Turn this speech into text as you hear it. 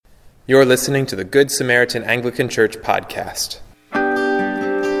You're listening to the Good Samaritan Anglican Church podcast.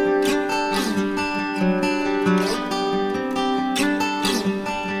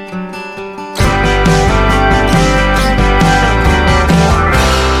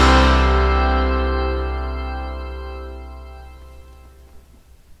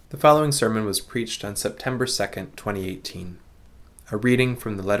 The following sermon was preached on September 2nd, 2018. A reading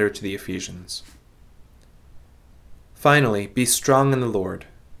from the letter to the Ephesians. Finally, be strong in the Lord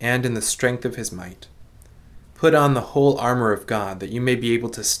and in the strength of his might. Put on the whole armor of God, that you may be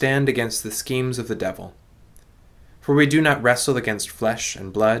able to stand against the schemes of the devil. For we do not wrestle against flesh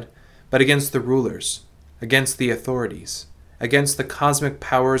and blood, but against the rulers, against the authorities, against the cosmic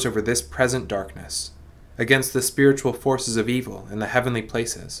powers over this present darkness, against the spiritual forces of evil in the heavenly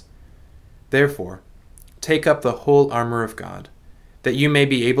places. Therefore, take up the whole armor of God, that you may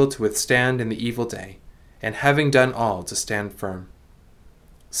be able to withstand in the evil day, and having done all, to stand firm.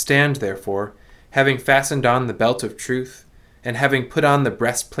 Stand, therefore, having fastened on the belt of truth, and having put on the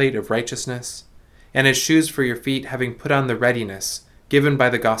breastplate of righteousness, and as shoes for your feet, having put on the readiness given by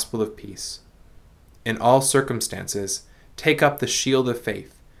the gospel of peace. In all circumstances, take up the shield of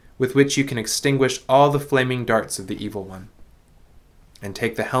faith, with which you can extinguish all the flaming darts of the evil one. And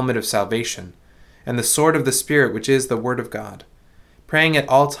take the helmet of salvation, and the sword of the Spirit, which is the word of God, praying at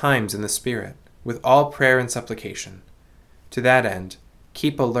all times in the Spirit, with all prayer and supplication. To that end,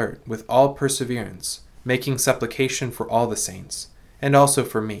 keep alert with all perseverance, making supplication for all the saints, and also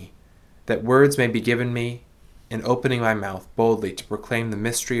for me, that words may be given me in opening my mouth boldly to proclaim the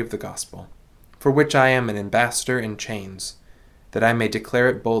mystery of the gospel, for which I am an ambassador in chains, that I may declare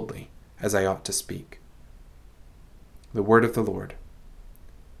it boldly as I ought to speak. The word of the Lord.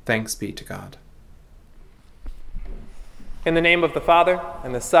 Thanks be to God. In the name of the Father,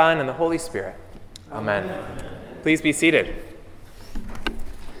 and the Son, and the Holy Spirit. Amen. Please be seated.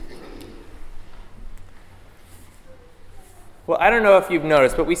 Well, I don't know if you've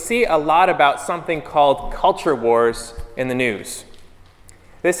noticed, but we see a lot about something called culture wars in the news.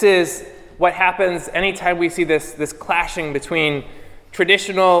 This is what happens anytime we see this clashing between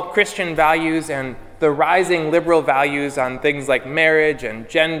traditional Christian values and the rising liberal values on things like marriage and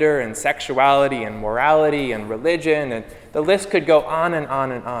gender and sexuality and morality and religion, and the list could go on and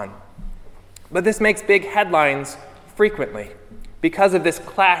on and on. But this makes big headlines frequently because of this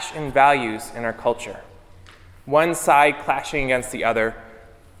clash in values in our culture. One side clashing against the other,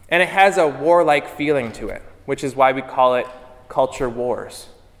 and it has a warlike feeling to it, which is why we call it culture wars.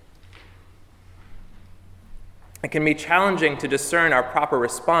 It can be challenging to discern our proper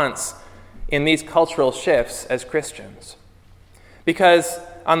response in these cultural shifts as Christians. Because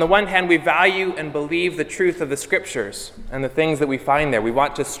on the one hand, we value and believe the truth of the scriptures and the things that we find there. We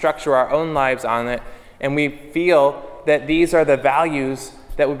want to structure our own lives on it, and we feel that these are the values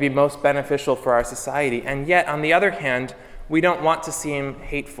that would be most beneficial for our society. And yet, on the other hand, we don't want to seem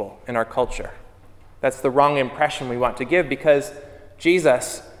hateful in our culture. That's the wrong impression we want to give, because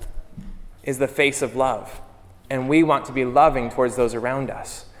Jesus is the face of love, and we want to be loving towards those around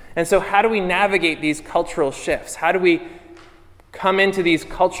us. And so how do we navigate these cultural shifts? How do we come into these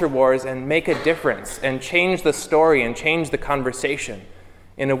culture wars and make a difference and change the story and change the conversation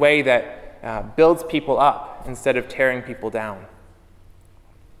in a way that builds people up instead of tearing people down?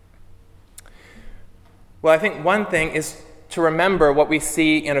 Well, I think one thing is to remember what we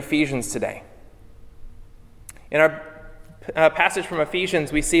see in Ephesians today. In our passage from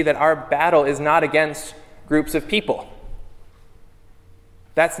Ephesians, we see that our battle is not against groups of people.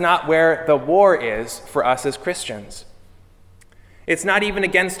 That's not where the war is for us as Christians. It's not even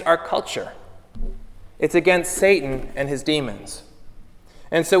against our culture. It's against Satan and his demons.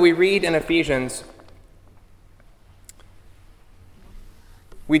 And so we read in Ephesians,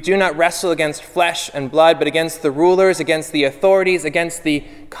 we do not wrestle against flesh and blood, but against the rulers, against the authorities, against the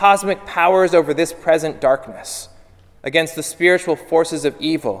cosmic powers over this present darkness, against the spiritual forces of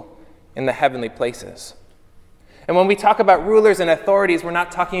evil in the heavenly places. And when we talk about rulers and authorities, we're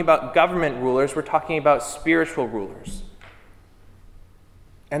not talking about government rulers, we're talking about spiritual rulers.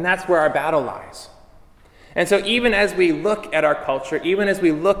 And that's where our battle lies. And so even as we look at our culture, even as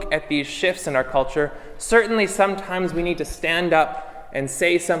we look at these shifts in our culture, certainly sometimes we need to stand up and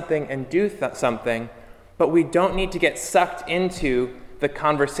say something and do something, but we don't need to get sucked into the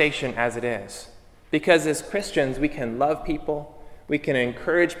conversation as it is. Because as Christians, we can love people, we can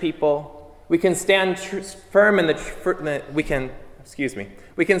encourage people, we can stand firm in the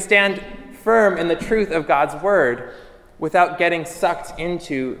truth of God's word without getting sucked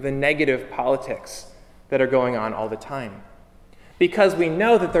into the negative politics that are going on all the time. Because we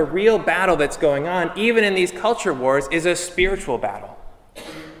know that the real battle that's going on, even in these culture wars, is a spiritual battle.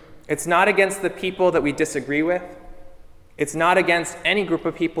 It's not against the people that we disagree with. It's not against any group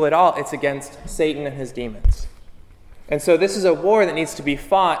of people at all. It's against Satan and his demons. And so this is a war that needs to be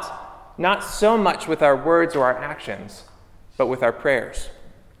fought not so much with our words or our actions, but with our prayers.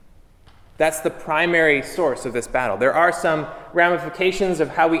 That's the primary source of this battle. There are some ramifications of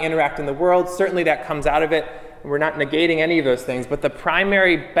how we interact in the world. Certainly that comes out of it. We're not negating any of those things. But the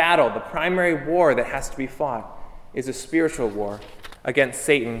primary battle, the primary war that has to be fought is a spiritual war against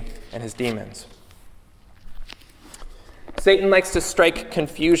Satan and his demons. Satan likes to strike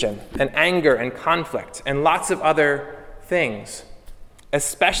confusion and anger and conflict and lots of other things,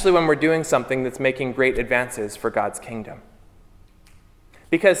 especially when we're doing something that's making great advances for God's kingdom.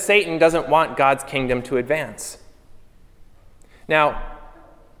 Because Satan doesn't want God's kingdom to advance. Now,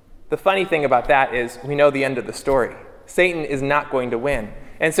 the funny thing about that is we know the end of the story. Satan is not going to win.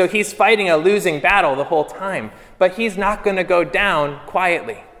 And so he's fighting a losing battle the whole time, but he's not going to go down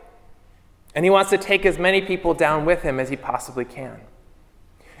quietly. And he wants to take as many people down with him as he possibly can.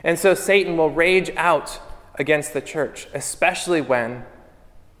 And so Satan will rage out against the church, especially when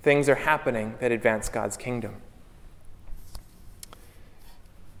things are happening that advance God's kingdom.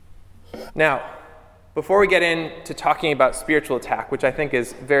 Now, before we get into talking about spiritual attack, which I think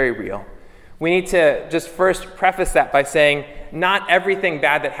is very real, we need to just first preface that by saying not everything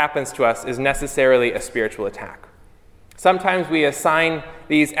bad that happens to us is necessarily a spiritual attack. Sometimes we assign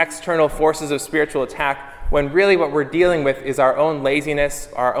these external forces of spiritual attack when really what we're dealing with is our own laziness,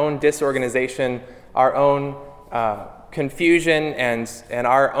 our own disorganization, our own confusion, and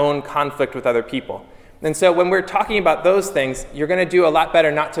our own conflict with other people. And so when we're talking about those things, you're going to do a lot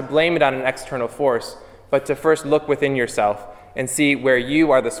better not to blame it on an external force, but to first look within yourself and see where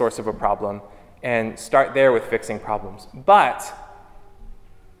you are the source of a problem and start there with fixing problems. But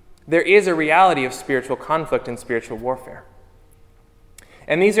there is a reality of spiritual conflict and spiritual warfare.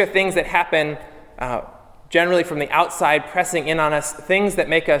 And these are things that happen generally from the outside, pressing in on us, things that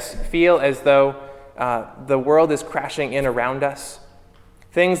make us feel as though the world is crashing in around us,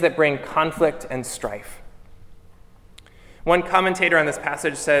 things that bring conflict and strife. One commentator on this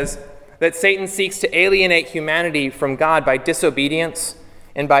passage says that Satan seeks to alienate humanity from God by disobedience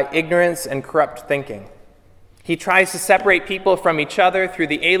and by ignorance and corrupt thinking. He tries to separate people from each other through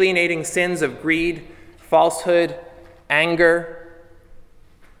the alienating sins of greed, falsehood, anger,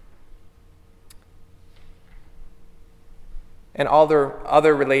 and all their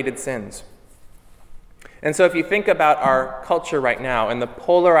other related sins. And so if you think about our culture right now and the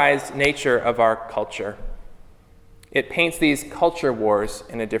polarized nature of our culture, it paints these culture wars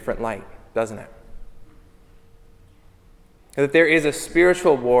in a different light, doesn't it? That there is a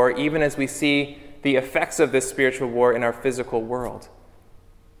spiritual war even as we see the effects of this spiritual war in our physical world.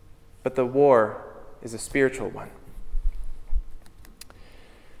 But the war is a spiritual one.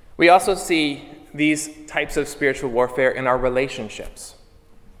 We also see these types of spiritual warfare in our relationships,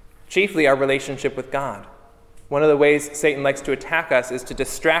 chiefly our relationship with God. One of the ways Satan likes to attack us is to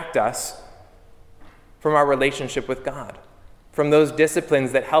distract us from our relationship with God, from those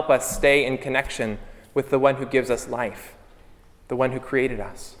disciplines that help us stay in connection with the one who gives us life, the one who created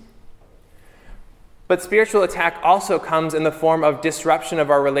us. But spiritual attack also comes in the form of disruption of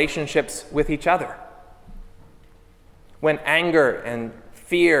our relationships with each other. When anger and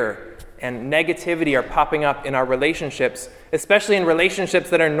fear and negativity are popping up in our relationships, especially in relationships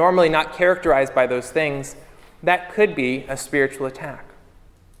that are normally not characterized by those things, that could be a spiritual attack.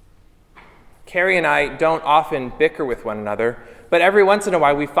 Carrie and I don't often bicker with one another, but every once in a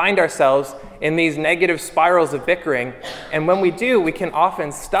while we find ourselves in these negative spirals of bickering, and when we do, we can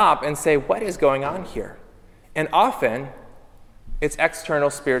often stop and say, what is going on here? And often, it's external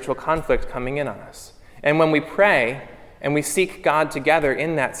spiritual conflict coming in on us. And when we pray and we seek God together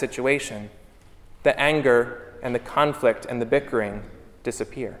in that situation, the anger and the conflict and the bickering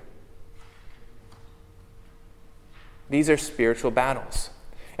disappear. These are spiritual battles.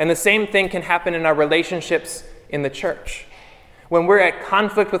 And the same thing can happen in our relationships in the church. When we're at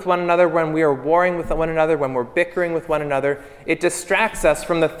conflict with one another, when we are warring with one another, when we're bickering with one another, it distracts us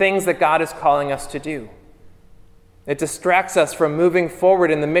from the things that God is calling us to do. It distracts us from moving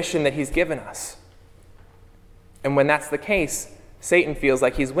forward in the mission that he's given us. And when that's the case, Satan feels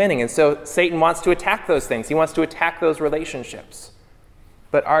like he's winning. And so Satan wants to attack those things. He wants to attack those relationships.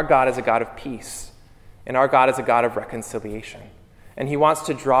 But our God is a God of peace. And our God is a God of reconciliation. And he wants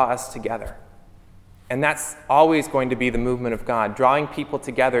to draw us together. And that's always going to be the movement of God, drawing people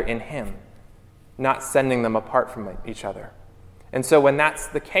together in him, not sending them apart from each other. And so when that's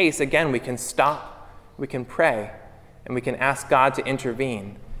the case, again, we can stop, we can pray, and we can ask God to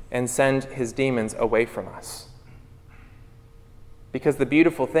intervene and send his demons away from us. Because the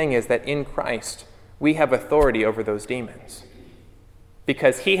beautiful thing is that in Christ, we have authority over those demons.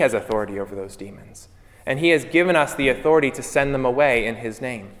 Because he has authority over those demons. And he has given us the authority to send them away in his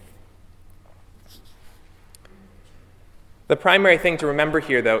name. The primary thing to remember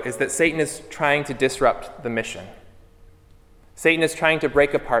here, though, is that Satan is trying to disrupt the mission. Satan is trying to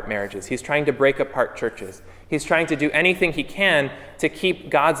break apart marriages. He's trying to break apart churches. He's trying to do anything he can to keep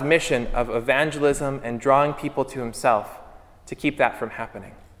God's mission of evangelism and drawing people to himself, to keep that from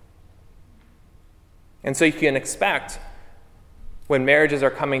happening. And so you can expect when marriages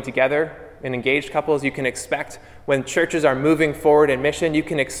are coming together in engaged couples, you can expect when churches are moving forward in mission, you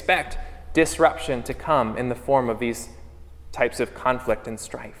can expect disruption to come in the form of these types of conflict and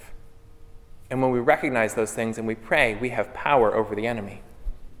strife. And when we recognize those things and we pray, we have power over the enemy.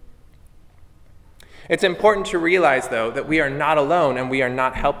 It's important to realize, though, that we are not alone and we are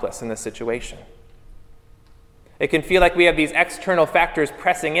not helpless in this situation. It can feel like we have these external factors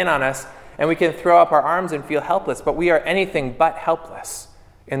pressing in on us and we can throw up our arms and feel helpless, but we are anything but helpless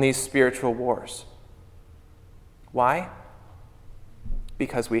in these spiritual wars. Why?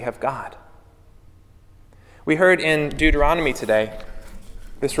 Because we have God. We heard in Deuteronomy today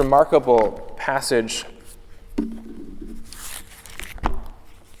this remarkable passage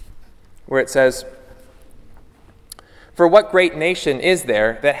where it says, "For what great nation is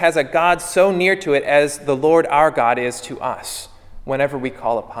there that has a God so near to it as the Lord our God is to us whenever we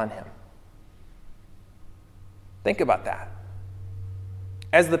call upon him?" Think about that.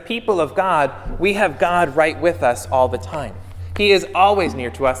 As the people of God, we have God right with us all the time. He is always near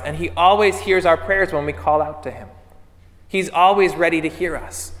to us, and he always hears our prayers when we call out to him. He's always ready to hear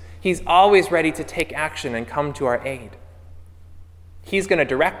us. He's always ready to take action and come to our aid. He's going to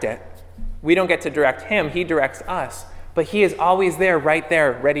direct it. We don't get to direct him. He directs us. But he is always there, right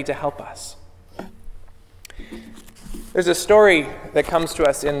there, ready to help us. There's a story that comes to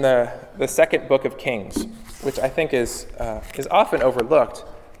us in the second book of Kings, which I think is often overlooked,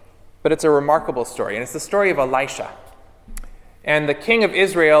 but it's a remarkable story. And it's the story of Elisha. And the king of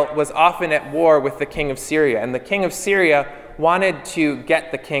Israel was often at war with the king of Syria. And the king of Syria wanted to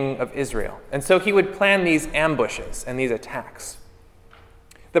get the king of Israel. And so he would plan these ambushes and these attacks.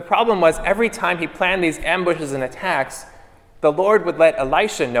 The problem was every time he planned these ambushes and attacks, the Lord would let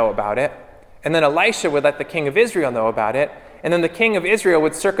Elisha know about it. And then Elisha would let the king of Israel know about it. And then the king of Israel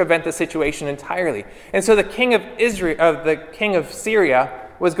would circumvent the situation entirely. And so the king of Syria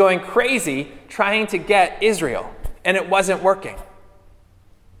was going crazy trying to get Israel. And it wasn't working.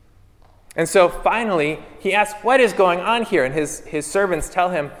 And so finally, he asked, "What is going on here?" And his servants tell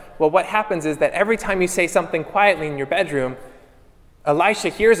him, "Well, what happens is that every time you say something quietly in your bedroom, Elisha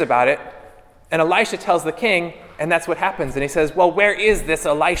hears about it, and Elisha tells the king, and that's what happens." And he says, "Well, where is this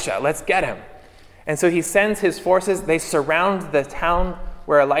Elisha? Let's get him." And so he sends his forces. They surround the town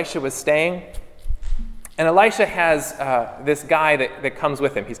where Elisha was staying. And Elisha has this guy that comes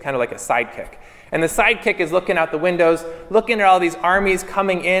with him. He's kind of like a sidekick. And the sidekick is looking out the windows, looking at all these armies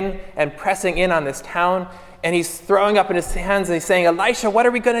coming in and pressing in on this town. And he's throwing up in his hands and he's saying, "Elisha, what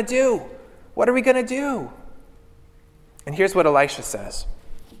are we going to do? What are we going to do?" And here's what Elisha says.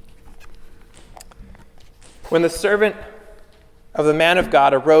 "When the servant of the man of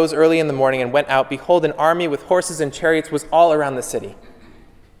God arose early in the morning and went out, behold, an army with horses and chariots was all around the city.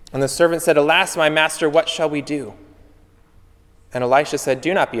 And the servant said, 'Alas, my master, what shall we do?' And Elisha said,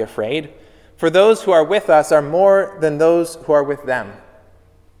 'Do not be afraid, for those who are with us are more than those who are with them.'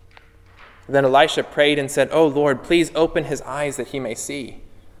 Then Elisha prayed and said, 'O Lord, please open his eyes that he may see.'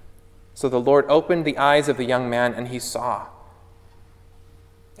 So the Lord opened the eyes of the young man, and he saw.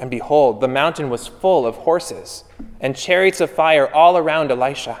 And behold, the mountain was full of horses and chariots of fire all around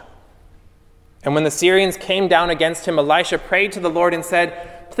Elisha. And when the Syrians came down against him, Elisha prayed to the Lord and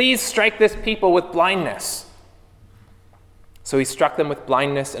said, 'Please strike this people with blindness.' So he struck them with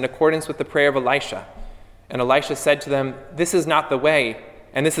blindness in accordance with the prayer of Elisha. And Elisha said to them, 'This is not the way,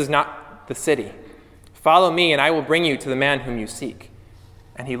 and this is not the city. Follow me, and I will bring you to the man whom you seek.'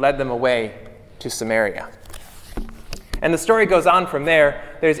 And he led them away to Samaria." And the story goes on from there.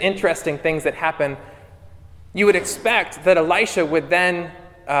 There's interesting things that happen. You would expect that Elisha would then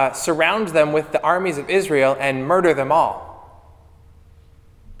surround them with the armies of Israel and murder them all.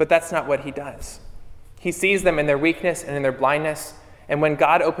 But that's not what he does. He sees them in their weakness and in their blindness. And when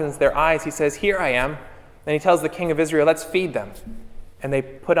God opens their eyes, he says, "Here I am." And he tells the king of Israel, "Let's feed them." And they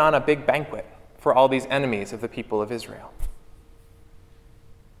put on a big banquet for all these enemies of the people of Israel.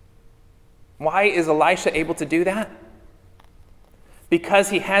 Why is Elisha able to do that? Because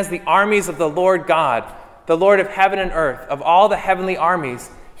he has the armies of the Lord God, the Lord of heaven and earth, of all the heavenly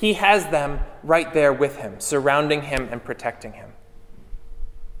armies. He has them right there with him, surrounding him and protecting him.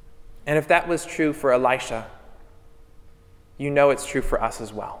 And if that was true for Elisha, you know it's true for us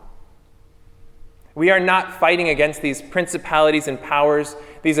as well. We are not fighting against these principalities and powers,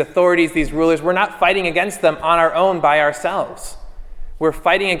 these authorities, these rulers. We're not fighting against them on our own by ourselves. We're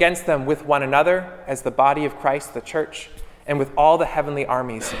fighting against them with one another as the body of Christ, the church, and with all the heavenly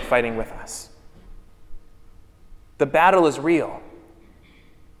armies fighting with us. The battle is real,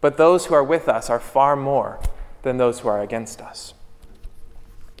 but those who are with us are far more than those who are against us.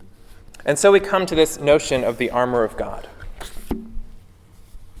 And so we come to this notion of the armor of God.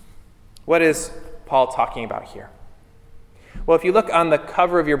 What is Paul talking about here? Well, if you look on the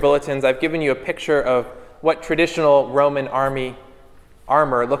cover of your bulletins, I've given you a picture of what traditional Roman army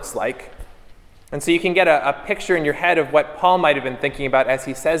armor looks like. And so you can get a picture in your head of what Paul might have been thinking about as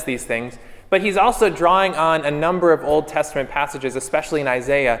he says these things. But he's also drawing on a number of Old Testament passages, especially in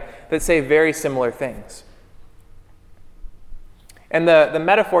Isaiah, that say very similar things. And the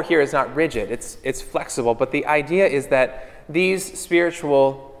metaphor here is not rigid, it's flexible, but the idea is that these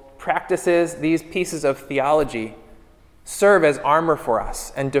spiritual practices, these pieces of theology, serve as armor for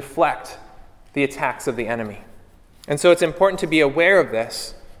us and deflect the attacks of the enemy. And so it's important to be aware of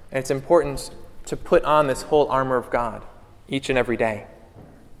this, and it's important to put on this whole armor of God each and every day.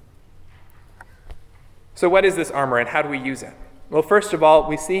 So what is this armor and how do we use it? Well, first of all,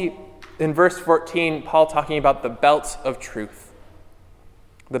 we see in verse 14, Paul talking about the belt of truth.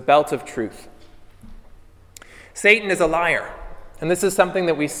 The belt of truth. Satan is a liar, and this is something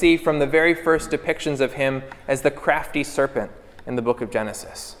that we see from the very first depictions of him as the crafty serpent in the book of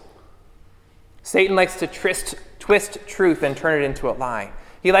Genesis. Satan likes to twist truth and turn it into a lie.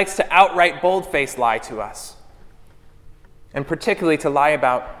 He likes to outright bold-faced lie to us, and particularly to lie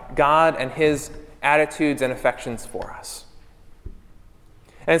about God and his attitudes and affections for us.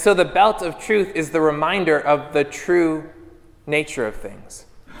 And so the belt of truth is the reminder of the true nature of things.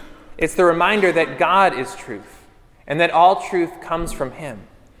 It's the reminder that God is truth and that all truth comes from him.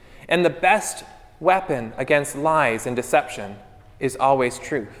 And the best weapon against lies and deception is always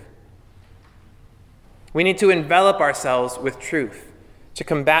truth. We need to envelop ourselves with truth to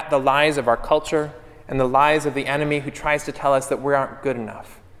combat the lies of our culture and the lies of the enemy who tries to tell us that we aren't good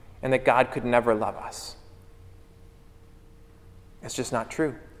enough and that God could never love us. It's just not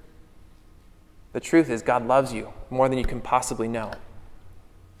true. The truth is God loves you more than you can possibly know.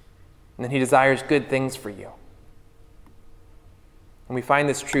 And that he desires good things for you. And we find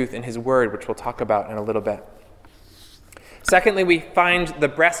this truth in his word, which we'll talk about in a little bit. Secondly, we find the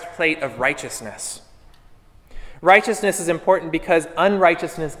breastplate of righteousness. Righteousness is important because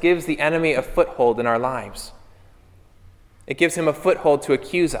unrighteousness gives the enemy a foothold in our lives. It gives him a foothold to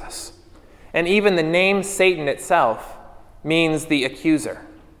accuse us. And even the name Satan itself means the accuser.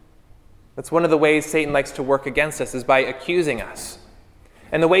 That's one of the ways Satan likes to work against us, is by accusing us.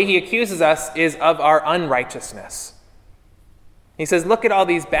 And the way he accuses us is of our unrighteousness. He says, look at all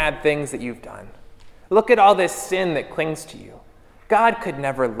these bad things that you've done. Look at all this sin that clings to you. God could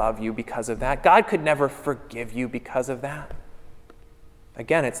never love you because of that. God could never forgive you because of that.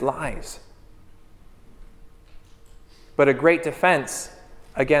 Again, it's lies. But a great defense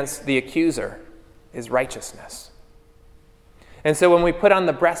against the accuser is righteousness. And so when we put on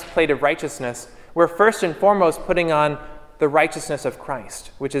the breastplate of righteousness, we're first and foremost putting on the righteousness of Christ,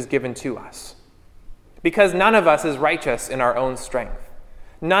 which is given to us. Because none of us is righteous in our own strength.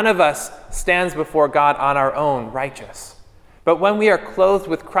 None of us stands before God on our own righteous. But when we are clothed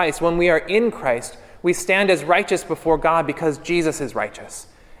with Christ, when we are in Christ, we stand as righteous before God because Jesus is righteous.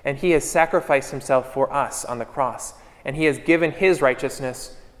 And he has sacrificed himself for us on the cross. And he has given his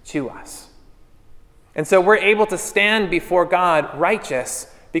righteousness to us. And so we're able to stand before God righteous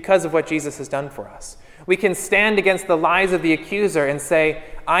because of what Jesus has done for us. We can stand against the lies of the accuser and say,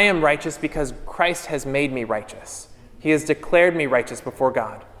 I am righteous because Christ has made me righteous. He has declared me righteous before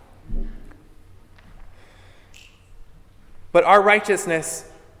God. But our righteousness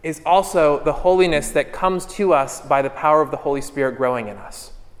is also the holiness that comes to us by the power of the Holy Spirit growing in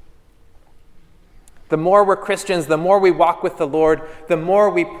us. The more we're Christians, the more we walk with the Lord, the more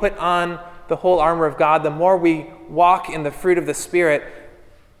we put on the whole armor of God, the more we walk in the fruit of the Spirit,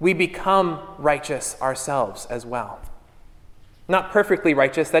 we become righteous ourselves as well. Not perfectly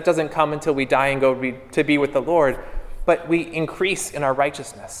righteous, that doesn't come until we die and go to be with the Lord, but we increase in our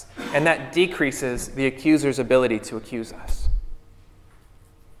righteousness, and that decreases the accuser's ability to accuse us.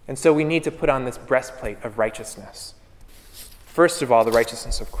 And so we need to put on this breastplate of righteousness. First of all, the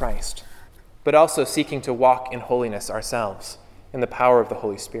righteousness of Christ, but also seeking to walk in holiness ourselves, in the power of the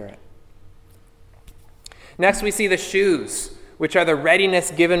Holy Spirit. Next, we see the shoes, which are the readiness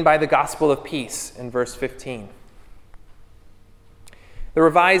given by the gospel of peace in verse 15. The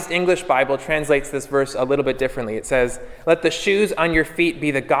Revised English Bible translates this verse a little bit differently. It says, "Let the shoes on your feet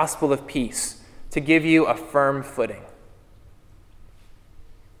be the gospel of peace, to give you a firm footing."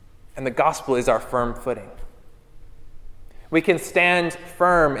 And the gospel is our firm footing. We can stand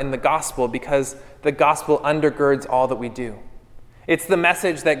firm in the gospel because the gospel undergirds all that we do. It's the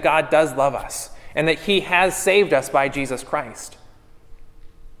message that God does love us and that he has saved us by Jesus Christ.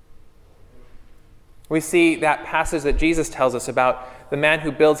 We see that passage that Jesus tells us about the man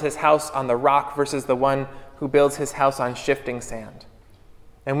who builds his house on the rock versus the one who builds his house on shifting sand.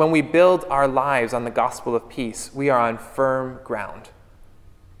 And when we build our lives on the gospel of peace, we are on firm ground.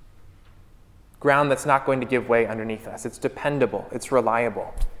 Ground that's not going to give way underneath us. It's dependable. It's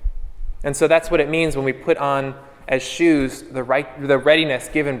reliable. And so that's what it means when we put on as shoes the readiness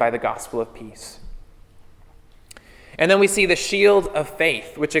given by the gospel of peace. And then we see the shield of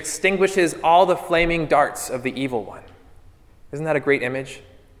faith, which extinguishes all the flaming darts of the evil one. Isn't that a great image?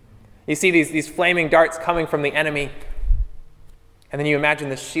 You see these flaming darts coming from the enemy, and then you imagine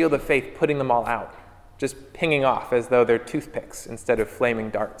the shield of faith putting them all out, just pinging off as though they're toothpicks instead of flaming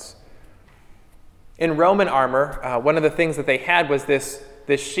darts. In Roman armor, one of the things that they had was this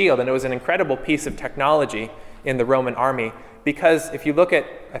shield, and it was an incredible piece of technology in the Roman army, because if you look at,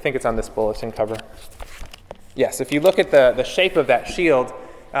 I think it's on this bulletin cover. Yes, if you look at the shape of that shield,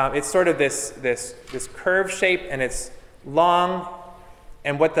 it's sort of this curved shape, and it's long.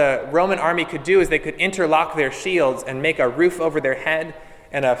 And what the Roman army could do is they could interlock their shields and make a roof over their head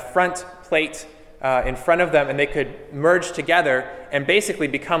and a front plate in front of them, and they could merge together and basically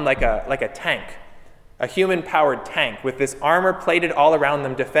become like a tank, a human-powered tank with this armor plated all around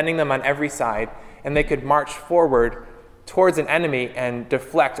them, defending them on every side, and they could march forward towards an enemy and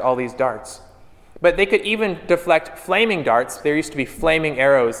deflect all these darts. But they could even deflect flaming darts. There used to be flaming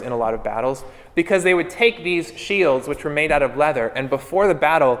arrows in a lot of battles, because they would take these shields, which were made out of leather, and before the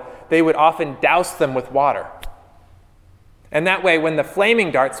battle, they would often douse them with water. And that way, when the flaming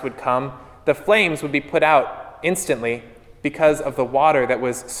darts would come, the flames would be put out instantly because of the water that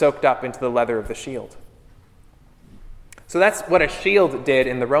was soaked up into the leather of the shield. So that's what a shield did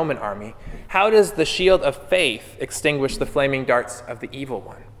in the Roman army. How does the shield of faith extinguish the flaming darts of the evil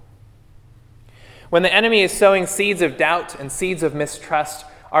one? When the enemy is sowing seeds of doubt and seeds of mistrust,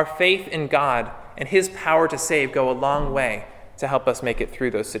 our faith in God and his power to save go a long way to help us make it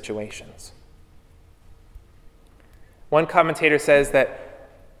through those situations. One commentator says that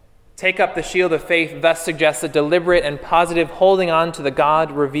take up the shield of faith thus suggests a deliberate and positive holding on to the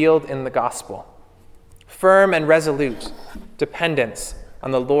God revealed in the gospel. Firm and resolute dependence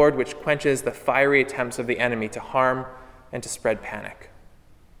on the Lord, which quenches the fiery attempts of the enemy to harm and to spread panic.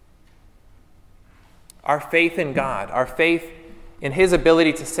 Our faith in God, our faith in his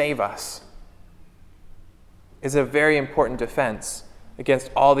ability to save us, is a very important defense against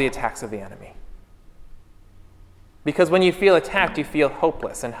all the attacks of the enemy. Because when you feel attacked, you feel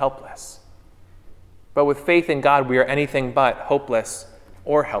hopeless and helpless. But with faith in God, we are anything but hopeless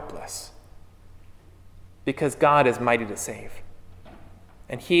or helpless. Because God is mighty to save.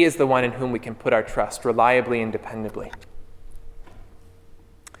 And he is the one in whom we can put our trust reliably and dependably.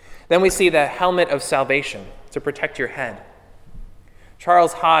 Then we see the helmet of salvation to protect your head.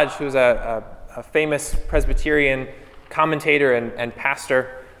 Charles Hodge, who's a famous Presbyterian commentator and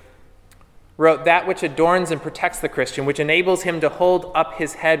pastor, wrote, "That which adorns and protects the Christian, which enables him to hold up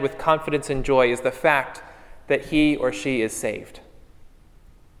his head with confidence and joy, is the fact that he or she is saved."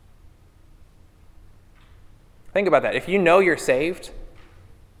 Think about that. If you know you're saved,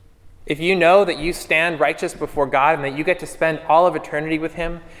 if you know that you stand righteous before God and that you get to spend all of eternity with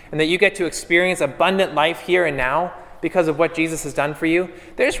him and that you get to experience abundant life here and now because of what Jesus has done for you,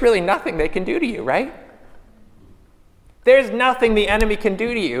 there's really nothing they can do to you, right? There's nothing the enemy can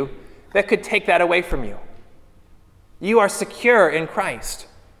do to you that could take that away from you. You are secure in Christ.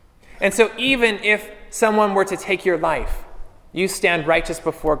 And so even if someone were to take your life, you stand righteous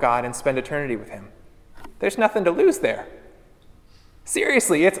before God and spend eternity with him. There's nothing to lose there.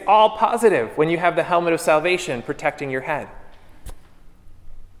 Seriously, it's all positive when you have the helmet of salvation protecting your head.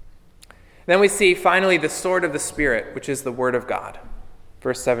 Then we see finally the sword of the Spirit, which is the word of God.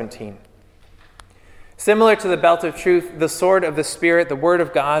 Verse 17. Similar to the belt of truth, the sword of the Spirit, the word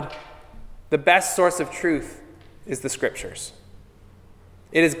of God, the best source of truth is the scriptures.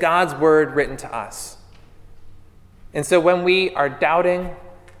 It is God's word written to us. And so when we are doubting,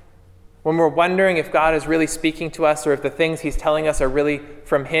 when we're wondering if God is really speaking to us or if the things he's telling us are really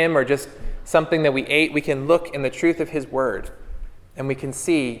from him or just something that we ate, we can look in the truth of his word and we can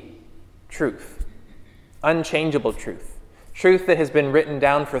see truth, unchangeable truth, truth that has been written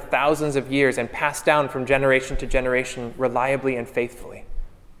down for thousands of years and passed down from generation to generation reliably and faithfully.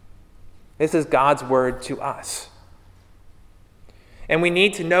 This is God's word to us. And we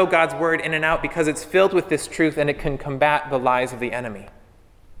need to know God's word in and out because it's filled with this truth and it can combat the lies of the enemy.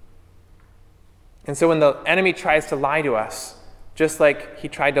 And so when the enemy tries to lie to us, just like he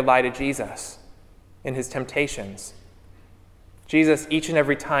tried to lie to Jesus in his temptations, Jesus each and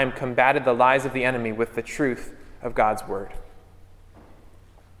every time combated the lies of the enemy with the truth of God's word.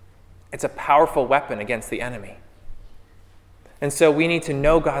 It's a powerful weapon against the enemy. And so we need to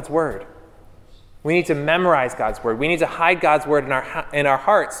know God's word. We need to memorize God's word. We need to hide God's word in our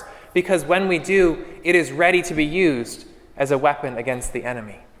hearts, because when we do, it is ready to be used as a weapon against the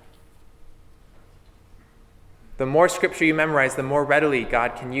enemy. The more scripture you memorize, the more readily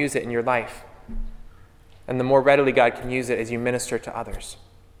God can use it in your life. And the more readily God can use it as you minister to others.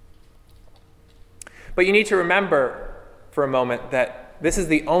 But you need to remember for a moment that this is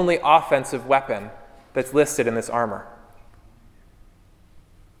the only offensive weapon that's listed in this armor.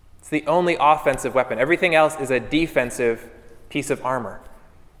 It's the only offensive weapon. Everything else is a defensive piece of armor.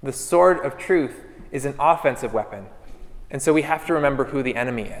 The sword of truth is an offensive weapon. And so we have to remember who the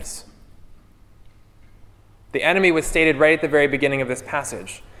enemy is. The enemy was stated right at the very beginning of this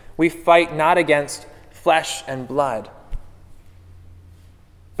passage. We fight not against flesh and blood,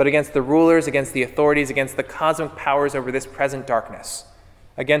 but against the rulers, against the authorities, against the cosmic powers over this present darkness,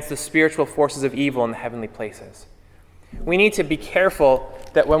 against the spiritual forces of evil in the heavenly places. We need to be careful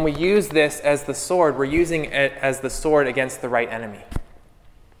that when we use this as the sword, we're using it as the sword against the right enemy,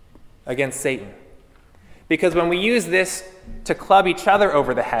 against Satan. Because when we use this to club each other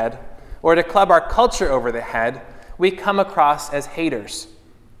over the head, or to club our culture over the head, we come across as haters.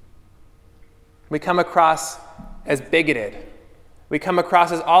 We come across as bigoted. We come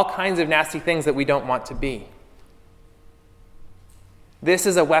across as all kinds of nasty things that we don't want to be. This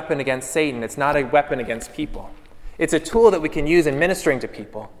is a weapon against Satan. It's not a weapon against people. It's a tool that we can use in ministering to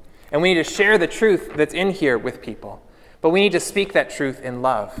people. And we need to share the truth that's in here with people. But we need to speak that truth in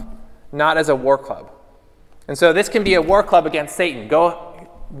love, not as a war club. And so this can be a war club against Satan. Go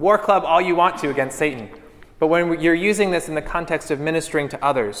war club all you want to against Satan. But when you're using this in the context of ministering to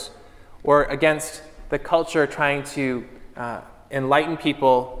others, or against the culture trying to enlighten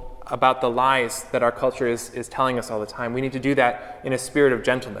people about the lies that our culture is telling us all the time, we need to do that in a spirit of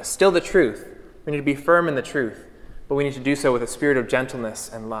gentleness. Still the truth. We need to be firm in the truth, but we need to do so with a spirit of gentleness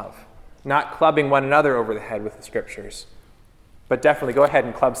and love, not clubbing one another over the head with the scriptures. But definitely go ahead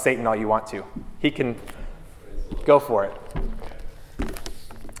and club Satan all you want to. He can go for it.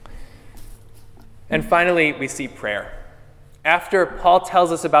 And finally, we see prayer. After Paul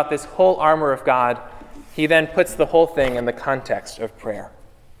tells us about this whole armor of God, he then puts the whole thing in the context of prayer.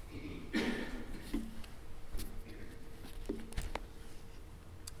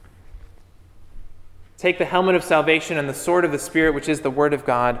 Take the helmet of salvation and the sword of the Spirit, which is the word of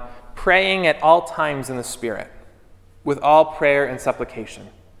God, praying at all times in the Spirit, with all prayer and supplication.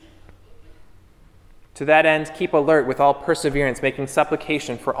 To that end, keep alert with all perseverance, making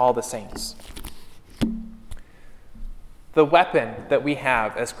supplication for all the saints. The weapon that we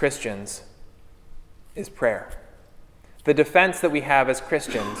have as Christians is prayer. The defense that we have as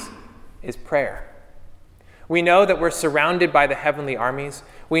Christians is prayer. We know that we're surrounded by the heavenly armies.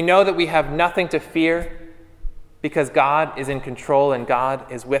 We know that we have nothing to fear because God is in control and God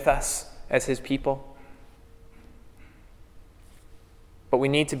is with us as his people. But we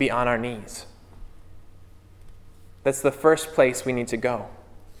need to be on our knees. That's the first place we need to go.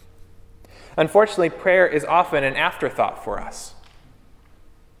 Unfortunately, prayer is often an afterthought for us.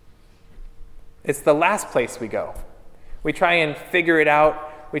 It's the last place we go. We try and figure it out.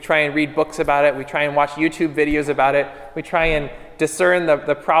 We try and read books about it. We try and watch YouTube videos about it. We try and discern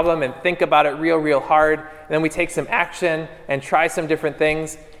the problem and think about it real hard. And then we take some action and try some different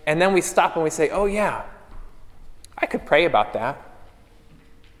things. And then we stop and we say, oh yeah, I could pray about that.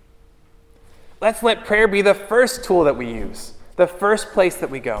 Let's let prayer be the first tool that we use, the first place that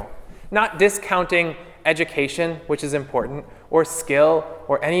we go. Not discounting education, which is important, or skill,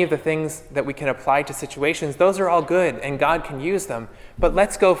 or any of the things that we can apply to situations. Those are all good, and God can use them. But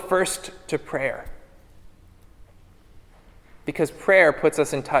let's go first to prayer. Because prayer puts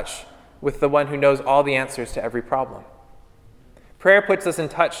us in touch with the one who knows all the answers to every problem. Prayer puts us in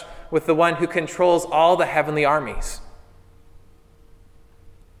touch with the one who controls all the heavenly armies.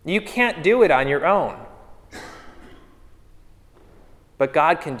 You can't do it on your own. But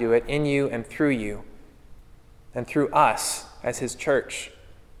God can do it in you and through us as his church,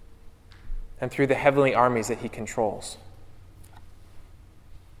 and through the heavenly armies that he controls.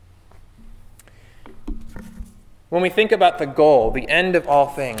 When we think about the goal, the end of all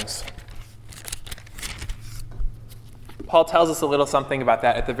things, Paul tells us a little something about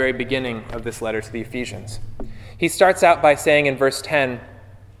that at the very beginning of this letter to the Ephesians. He starts out by saying in verse 10,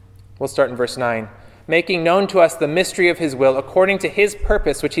 we'll start in verse 9, making known to us the mystery of his will according to his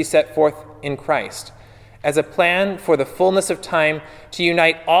purpose which he set forth in Christ, as a plan for the fullness of time to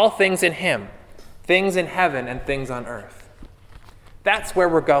unite all things in him, things in heaven and things on earth. That's where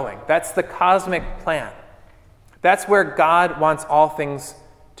we're going. That's the cosmic plan. That's where God wants all things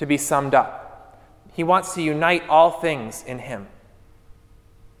to be summed up. He wants to unite all things in him.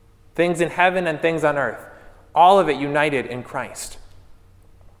 Things in heaven and things on earth. All of it united in Christ.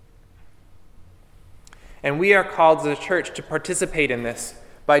 And we are called as a church to participate in this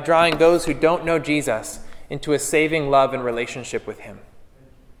by drawing those who don't know Jesus into a saving love and relationship with him.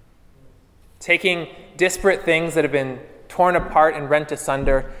 Taking disparate things that have been torn apart and rent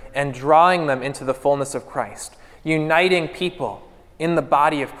asunder and drawing them into the fullness of Christ. Uniting people in the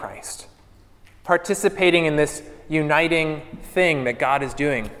body of Christ. Participating in this uniting thing that God is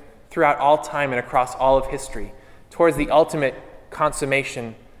doing throughout all time and across all of history towards the ultimate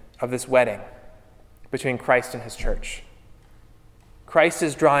consummation of this wedding between Christ and his church. Christ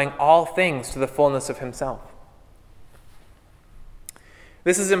is drawing all things to the fullness of himself.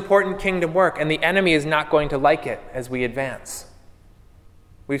 This is important kingdom work, and the enemy is not going to like it as we advance.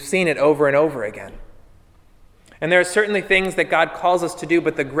 We've seen it over and over again. And there are certainly things that God calls us to do,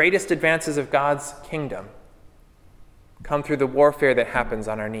 but the greatest advances of God's kingdom come through the warfare that happens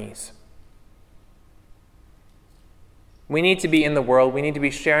on our knees. We need to be in the world. We need to be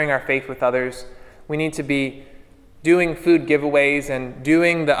sharing our faith with others. We need to be doing food giveaways and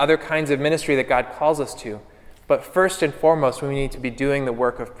doing the other kinds of ministry that God calls us to. But first and foremost, we need to be doing the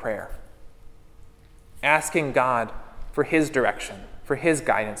work of prayer. Asking God for his direction, for his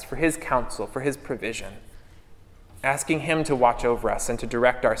guidance, for his counsel, for his provision. Asking him to watch over us and to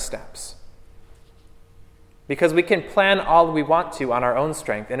direct our steps. Because we can plan all we want to on our own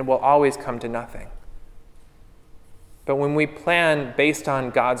strength, and it will always come to nothing. But when we plan based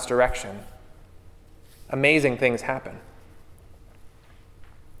on God's direction, amazing things happen.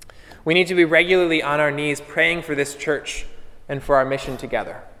 We need to be regularly on our knees praying for this church and for our mission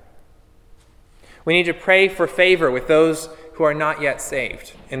together. We need to pray for favor with those who are not yet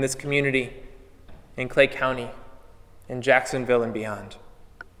saved in this community, in Clay County, in Jacksonville and beyond.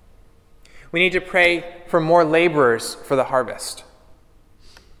 We need to pray for more laborers for the harvest,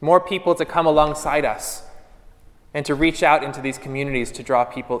 more people to come alongside us and to reach out into these communities to draw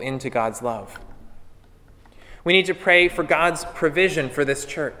people into God's love. We need to pray for God's provision for this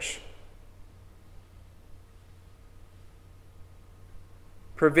church.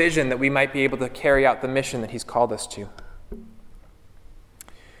 Provision that we might be able to carry out the mission that he's called us to.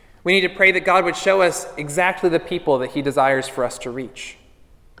 We need to pray that God would show us exactly the people that he desires for us to reach.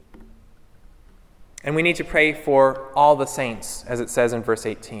 And we need to pray for all the saints, as it says in verse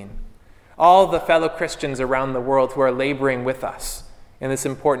 18. All the fellow Christians around the world who are laboring with us in this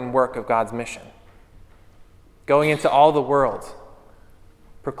important work of God's mission. Going into all the world,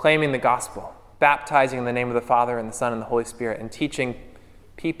 proclaiming the gospel, baptizing in the name of the Father and the Son and the Holy Spirit, and teaching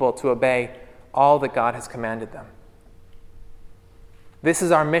people to obey all that God has commanded them. This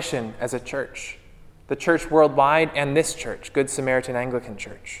is our mission as a church, the church worldwide and this church, Good Samaritan Anglican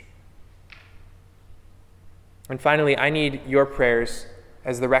Church. And finally, I need your prayers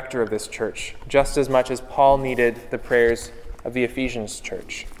as the rector of this church, just as much as Paul needed the prayers of the Ephesians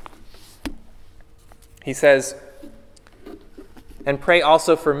church. He says, and pray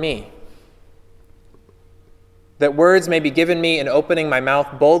also for me, that words may be given me in opening my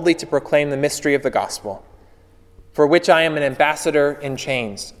mouth boldly to proclaim the mystery of the gospel, for which I am an ambassador in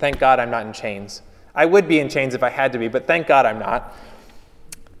chains. Thank God I'm not in chains. I would be in chains if I had to be, but thank God I'm not.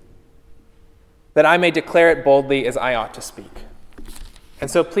 That I may declare it boldly as I ought to speak.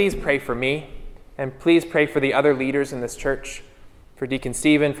 And so please pray for me, and please pray for the other leaders in this church, for Deacon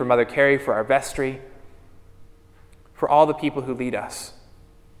Stephen, for Mother Carrie, for our vestry, for all the people who lead us,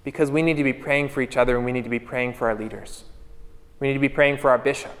 because we need to be praying for each other and we need to be praying for our leaders. We need to be praying for our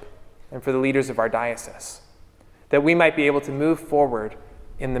bishop and for the leaders of our diocese, that we might be able to move forward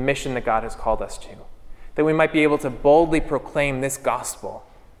in the mission that God has called us to, that we might be able to boldly proclaim this gospel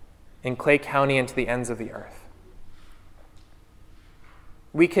in Clay County and to the ends of the earth.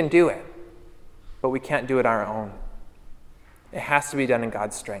 We can do it, but we can't do it on our own. It has to be done in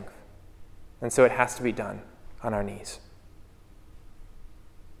God's strength, and so it has to be done on our knees.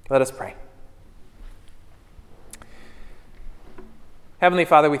 Let us pray. Heavenly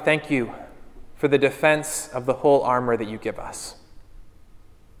Father, we thank you for the defense of the whole armor that you give us.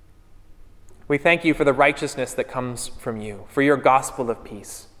 We thank you for the righteousness that comes from you, for your gospel of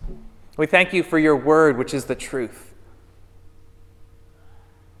peace. We thank you for your word, which is the truth.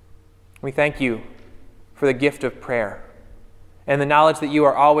 We thank you for the gift of prayer and the knowledge that you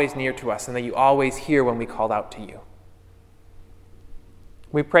are always near to us and that you always hear when we call out to you.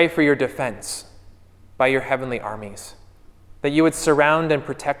 We pray for your defense by your heavenly armies, that you would surround and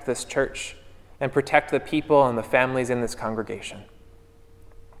protect this church and protect the people and the families in this congregation.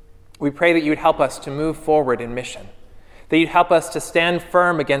 We pray that you would help us to move forward in mission, that you'd help us to stand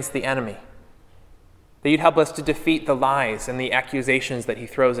firm against the enemy, that you'd help us to defeat the lies and the accusations that he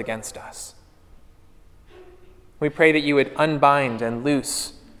throws against us. We pray that you would unbind and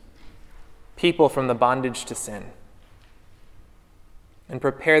loose people from the bondage to sin and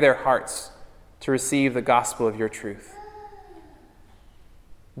prepare their hearts to receive the gospel of your truth.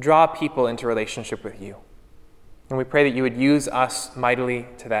 Draw people into relationship with you. And we pray that you would use us mightily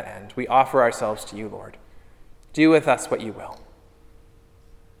to that end. We offer ourselves to you, Lord. Do with us what you will.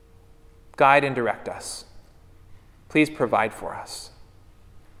 Guide and direct us. Please provide for us.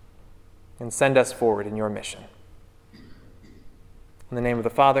 And send us forward in your mission. In the name of the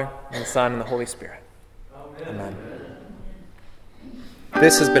Father, and the Son, and the Holy Spirit. Amen.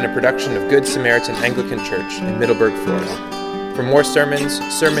 This has been a production of Good Samaritan Anglican Church in Middleburg, Florida. For more sermons,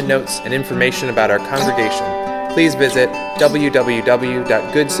 sermon notes, and information about our congregation, please visit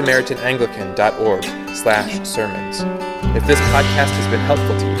www.goodsamaritananglican.org/sermons. If this podcast has been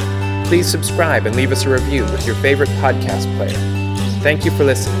helpful to you, please subscribe and leave us a review with your favorite podcast player. Thank you for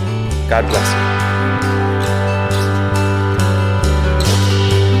listening. God bless you.